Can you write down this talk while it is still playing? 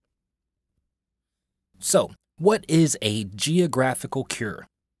So, what is a geographical cure?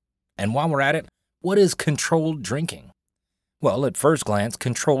 And while we're at it, what is controlled drinking? Well, at first glance,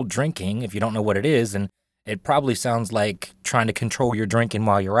 controlled drinking, if you don't know what it is, then it probably sounds like trying to control your drinking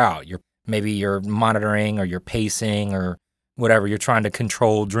while you're out. Maybe you're monitoring or you're pacing or whatever. You're trying to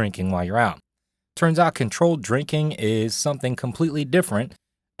control drinking while you're out. Turns out controlled drinking is something completely different,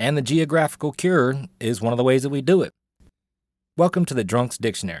 and the geographical cure is one of the ways that we do it. Welcome to the Drunk's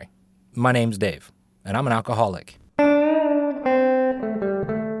Dictionary. My name's Dave, and I'm an alcoholic.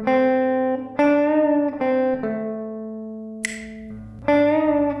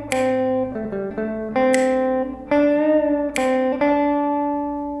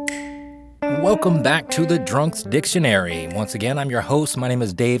 Welcome back to the Drunk's Dictionary. Once again, I'm your host. My name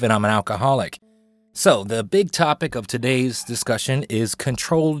is Dave, and I'm an alcoholic. So, the big topic of today's discussion is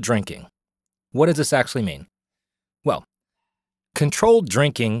controlled drinking. What does this actually mean? Well, controlled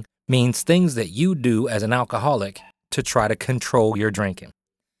drinking means things that you do as an alcoholic to try to control your drinking.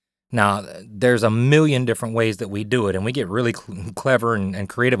 Now, there's a million different ways that we do it, and we get really clever and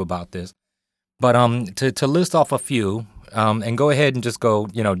creative about this. But to list off a few, and go ahead and just go,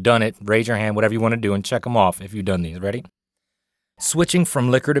 done it, raise your hand, whatever you want to do, and check them off if you've done these. Ready? Switching from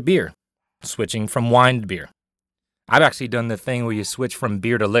liquor to beer. Switching from wine to beer. I've actually done the thing where you switch from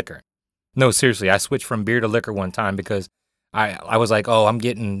beer to liquor. No, seriously, I switched from beer to liquor one time because I was like, I'm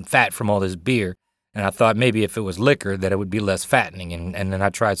getting fat from all this beer. And I thought maybe if it was liquor that it would be less fattening. And then I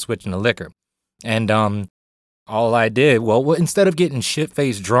tried switching to liquor. And all I did, instead of getting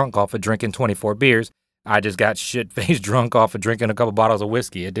shit-faced drunk off of drinking 24 beers, I just got shit-faced drunk off of drinking a couple bottles of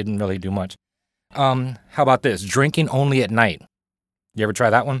whiskey. It didn't really do much. How about this? Drinking only at night. You ever try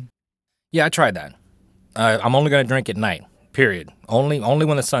that one? Yeah, I tried that. I'm only going to drink at night, period. Only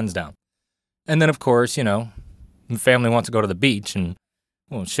when the sun's down. And then, of course, family wants to go to the beach, and,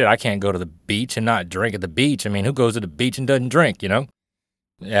 I can't go to the beach and not drink at the beach. I mean, who goes to the beach and doesn't drink, Yeah,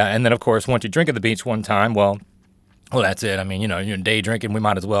 and then, of course, once you drink at the beach one time, well, that's it. I mean, you're day drinking, we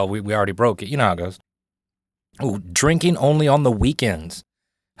might as well. We already broke it. You know how it goes. Oh, drinking only on the weekends.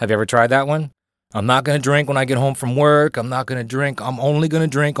 Have you ever tried that one? I'm not going to drink when I get home from work. I'm not going to drink. I'm only going to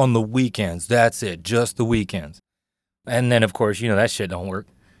drink on the weekends. That's it. Just the weekends. And then, of course, that shit don't work.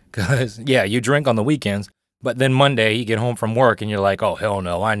 Because, you drink on the weekends, but then Monday you get home from work and you're like, oh, hell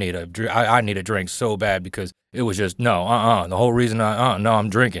no, I need a drink so bad because it was just, the whole reason I'm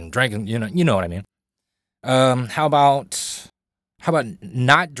drinking, you know what I mean. How about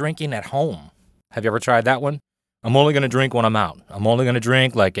not drinking at home? Have you ever tried that one? I'm only going to drink when I'm out. I'm only going to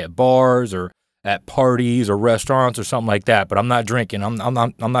drink like at bars or at parties or restaurants or something like that, but I'm not drinking. I'm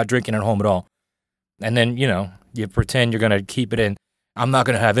not drinking at home at all. And then, you pretend you're going to keep it in. I'm not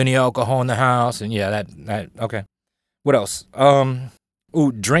going to have any alcohol in the house. And that okay. What else?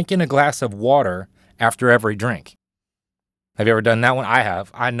 Drinking a glass of water after every drink. Have you ever done that one? I have.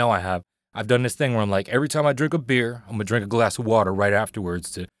 I know I have. I've done this thing where I'm like, every time I drink a beer, I'm going to drink a glass of water right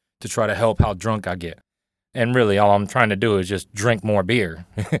afterwards to try to help how drunk I get. And really, all I'm trying to do is just drink more beer.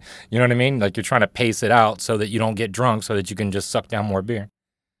 You know what I mean? Like you're trying to pace it out so that you don't get drunk so that you can just suck down more beer.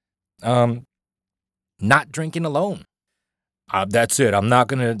 Not drinking alone. That's it. I'm not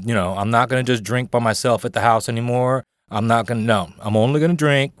going to just drink by myself at the house anymore. I'm only going to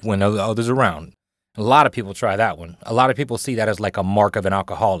drink when others are around. A lot of people try that one. A lot of people see that as like a mark of an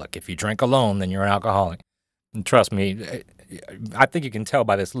alcoholic. If you drink alone, then you're an alcoholic. And trust me, I think you can tell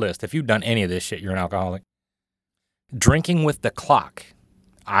by this list. If you've done any of this shit, you're an alcoholic. Drinking with the clock.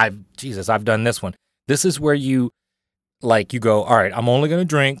 I've done this one. This is where you go, all right, I'm only going to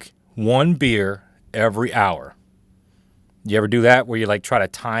drink one beer every hour. You ever do that where you try to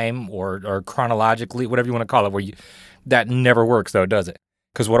time or chronologically, whatever you want to call it, that never works though, does it?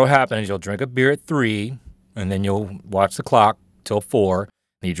 Because what'll happen is you'll drink a beer at 3, and then you'll watch the clock till 4,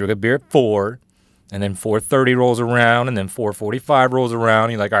 and you drink a beer at 4, and then 4:30 rolls around, and then 4:45 rolls around.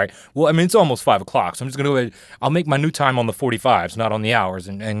 And you're like, all right, it's almost 5 o'clock, so I'm just going to go ahead. I'll make my new time on the 45s, not on the hours,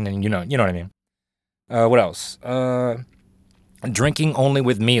 and you know what I mean. What else? Drinking only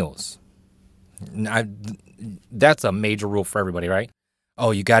with meals. That's a major rule for everybody, right?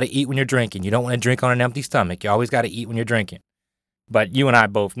 Oh, you got to eat when you're drinking. You don't want to drink on an empty stomach. You always got to eat when you're drinking. But you and I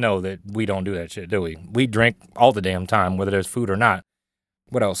both know that we don't do that shit, do we? We drink all the damn time, whether there's food or not.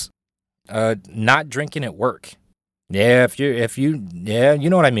 What else? Not drinking at work. Yeah, you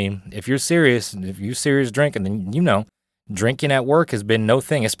know what I mean. If you're serious drinking, then drinking at work has been no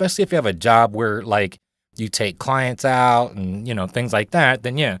thing, especially if you have a job where you take clients out and, things like that,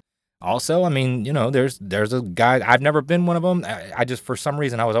 then yeah. Also, there's a guy, I've never been one of them. I just, for some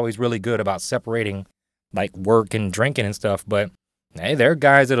reason, I was always really good about separating work and drinking and stuff, but hey, there are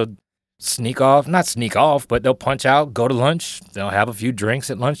guys that'll not sneak off, but they'll punch out, go to lunch, they'll have a few drinks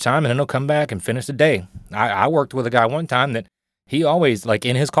at lunchtime, and then they'll come back and finish the day. I worked with a guy one time that he always, like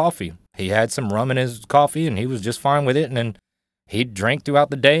in his coffee, he had some rum in his coffee and he was just fine with it, and then he drank throughout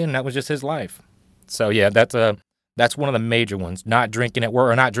the day, and that was just his life. So yeah, that's one of the major ones. Not drinking at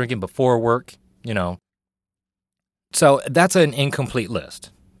work or not drinking before work, So that's an incomplete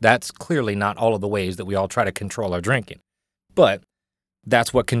list. That's clearly not all of the ways that we all try to control our drinking. But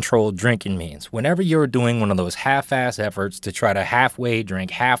that's what controlled drinking means. Whenever you're doing one of those half-ass efforts to try to halfway drink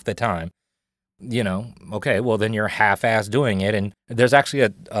half the time, okay, well, then you're half-ass doing it. And there's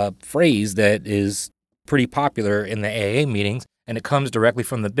actually a phrase that is pretty popular in the AA meetings, and it comes directly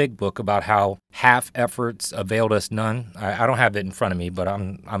from the Big Book about how half efforts availed us none. I don't have it in front of me, but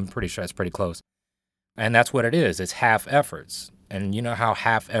I'm pretty sure it's pretty close. And that's what it is. It's half efforts. And you know how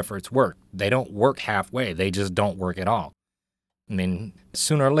half efforts work. They don't work halfway. They just don't work at all. I mean,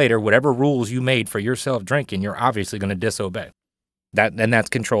 sooner or later, whatever rules you made for yourself drinking, you're obviously going to disobey. And that's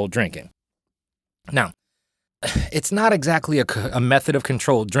controlled drinking. Now, it's not exactly a method of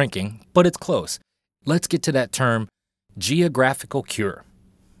controlled drinking, but it's close. Let's get to that term, geographical cure.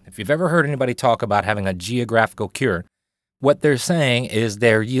 If you've ever heard anybody talk about having a geographical cure, what they're saying is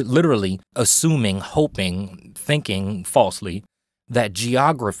they're literally assuming, hoping, thinking falsely that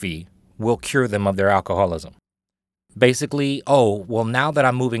geography will cure them of their alcoholism. Basically, now that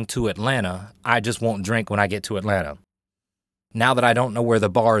I'm moving to Atlanta, I just won't drink when I get to Atlanta. Now that I don't know where the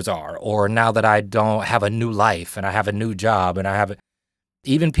bars are, or now that I don't have a new life and I have a new job and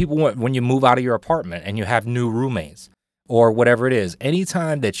even people when you move out of your apartment and you have new roommates or whatever it is,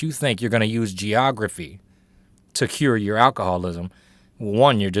 anytime that you think you're going to use geography to cure your alcoholism,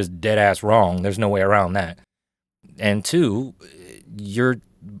 one, you're just dead ass wrong. There's no way around that. And two, you're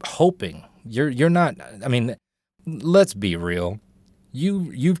hoping. You're not, I mean, let's be real.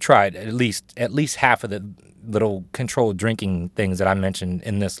 You've tried at least half of the little controlled drinking things that I mentioned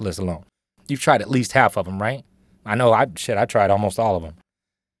in this list alone. You've tried at least half of them, right? I know I tried almost all of them.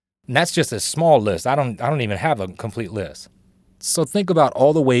 And that's just a small list. I don't even have a complete list. So think about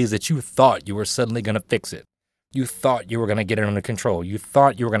all the ways that you thought you were suddenly going to fix it. You thought you were going to get it under control. You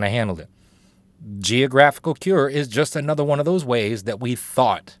thought you were going to handle it. Geographical cure is just another one of those ways that we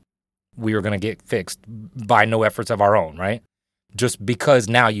thought we were going to get fixed by no efforts of our own, right? Just because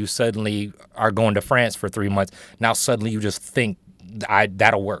now you suddenly are going to France for 3 months, now suddenly you just think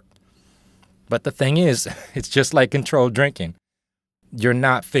that'll work. But the thing is, it's just like controlled drinking. You're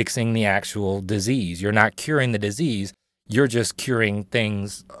not fixing the actual disease. You're not curing the disease. You're just curing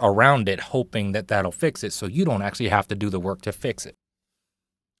things around it, hoping that that'll fix it, so you don't actually have to do the work to fix it.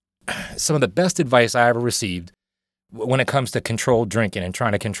 Some of the best advice I ever received when it comes to controlled drinking and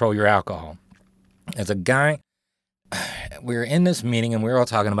trying to control your alcohol. As a guy, we were in this meeting and we were all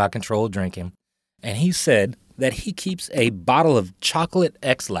talking about controlled drinking, and he said that he keeps a bottle of chocolate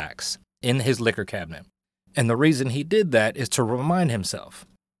X-Lax in his liquor cabinet. And the reason he did that is to remind himself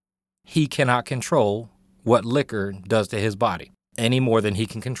he cannot control what liquor does to his body any more than he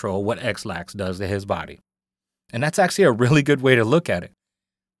can control what X-Lax does to his body. And that's actually a really good way to look at it.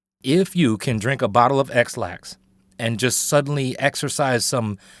 If you can drink a bottle of X-Lax and just suddenly exercise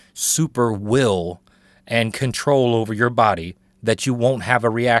some super will and control over your body that you won't have a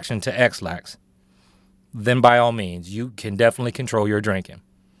reaction to X-Lax, then by all means, you can definitely control your drinking.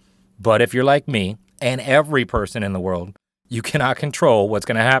 But if you're like me and every person in the world, you cannot control what's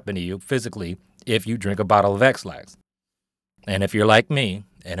going to happen to you physically if you drink a bottle of X-Lax. And if you're like me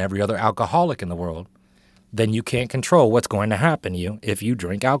and every other alcoholic in the world, then you can't control what's going to happen to you if you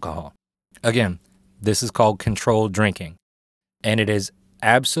drink alcohol. Again, this is called controlled drinking. And it is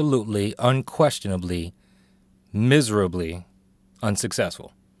absolutely, unquestionably, miserably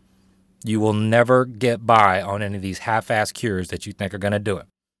unsuccessful. You will never get by on any of these half-ass cures that you think are going to do it.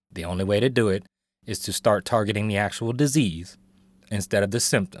 The only way to do it is to start targeting the actual disease instead of the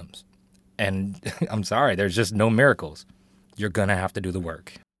symptoms. And I'm sorry, there's just no miracles. You're going to have to do the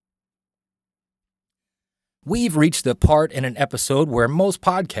work. We've reached the part in an episode where most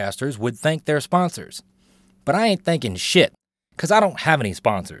podcasters would thank their sponsors. But I ain't thanking shit, because I don't have any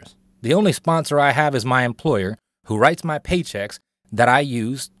sponsors. The only sponsor I have is my employer, who writes my paychecks that I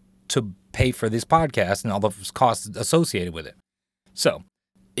use to pay for this podcast and all the costs associated with it. So,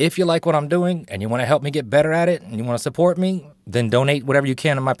 if you like what I'm doing and you want to help me get better at it and you want to support me, then donate whatever you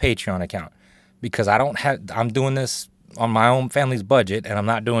can on my Patreon account. Because I'm doing this on my own family's budget and I'm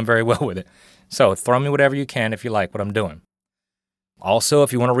not doing very well with it. So throw me whatever you can if you like what I'm doing. Also,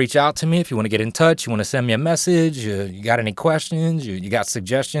 if you want to reach out to me, if you want to get in touch, you want to send me a message, you got any questions, you got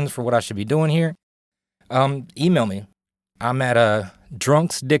suggestions for what I should be doing here, email me. I'm at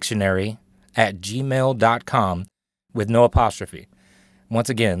drunksdictionary@gmail.com with no apostrophe. Once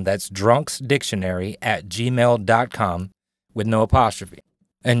again, that's drunksdictionary@gmail.com with no apostrophe.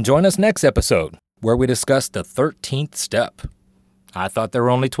 And join us next episode where we discuss the 13th step. I thought there were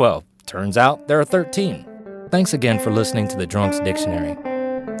only 12. Turns out there are 13. Thanks again for listening to the Drunks Dictionary.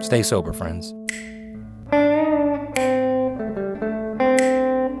 Stay sober, friends.